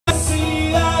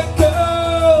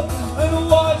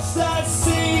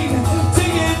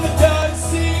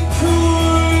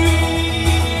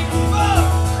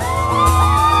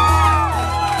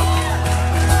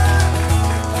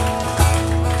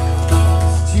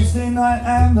Tuesday night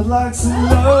and the lights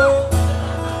are low,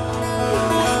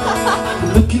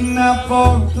 looking out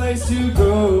for a place to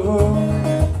go,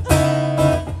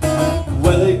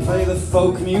 where they play the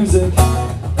folk music.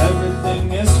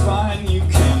 Everything is fine, you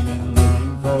came in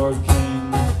looking for a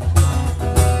king.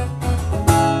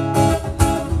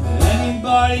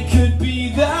 Anybody could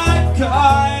be that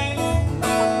guy.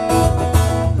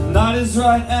 Night is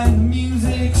right and the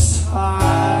music's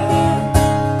high.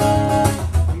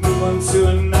 Move on to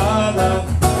another,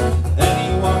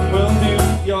 anyone will do.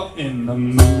 You're in the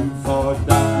mood for a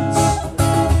dance.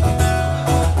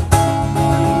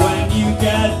 When you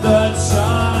get the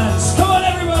chance, come on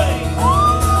everybody!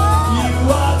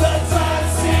 You are the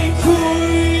dancing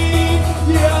queen,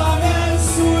 young and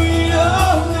sweet,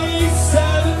 only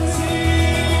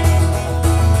 17.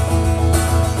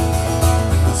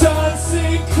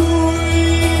 Dancing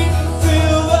queen,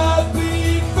 feel the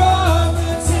beat from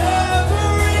the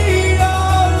tambourine, oh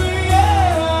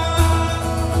yeah.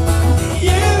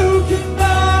 You can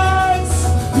dance,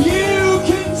 you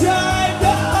can jive, oh,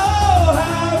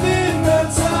 having the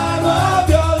time of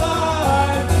your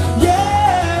life.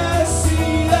 Yeah,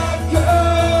 see that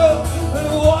girl and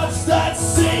watch that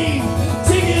scene,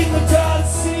 digging the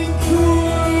dancing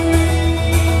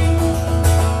queen.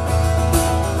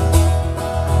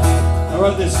 I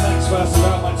wrote this next verse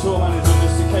about my tour manager,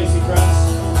 Mr. Casey Kress,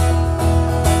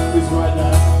 who's right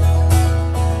there.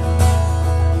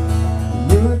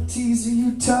 You're a teaser,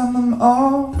 you turn them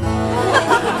on.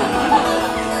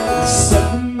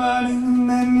 Set them burning and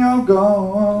then you're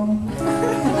gone.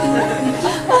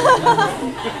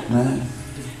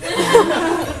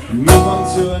 Move on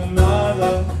to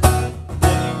another,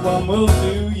 anyone will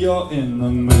do. You're in the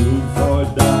mood for a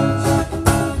dance.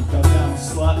 Go down,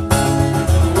 slut. And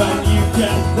when you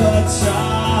get the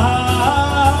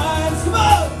chance, come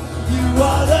on! You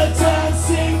are the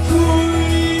dancing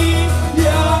queen,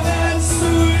 young and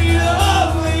sweet,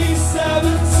 only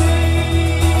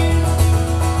 17.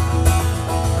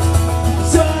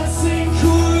 Dancing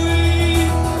queen,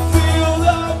 feel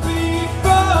the beat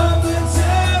from the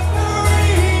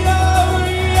tambourine, oh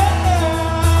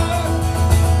yeah.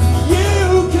 You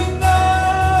can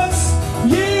dance,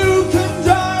 you can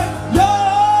dive,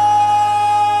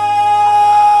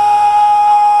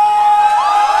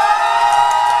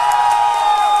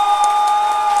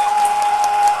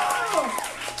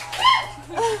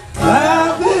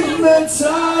 having the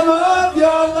time of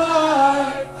your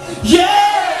life.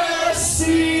 Yeah,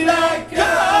 see that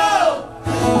girl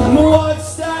and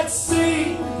watch that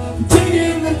scene,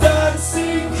 digging the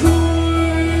dancing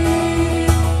queen.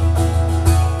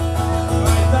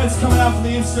 Alright, thanks for coming out for the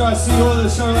Insta. I see you all at the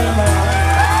show later.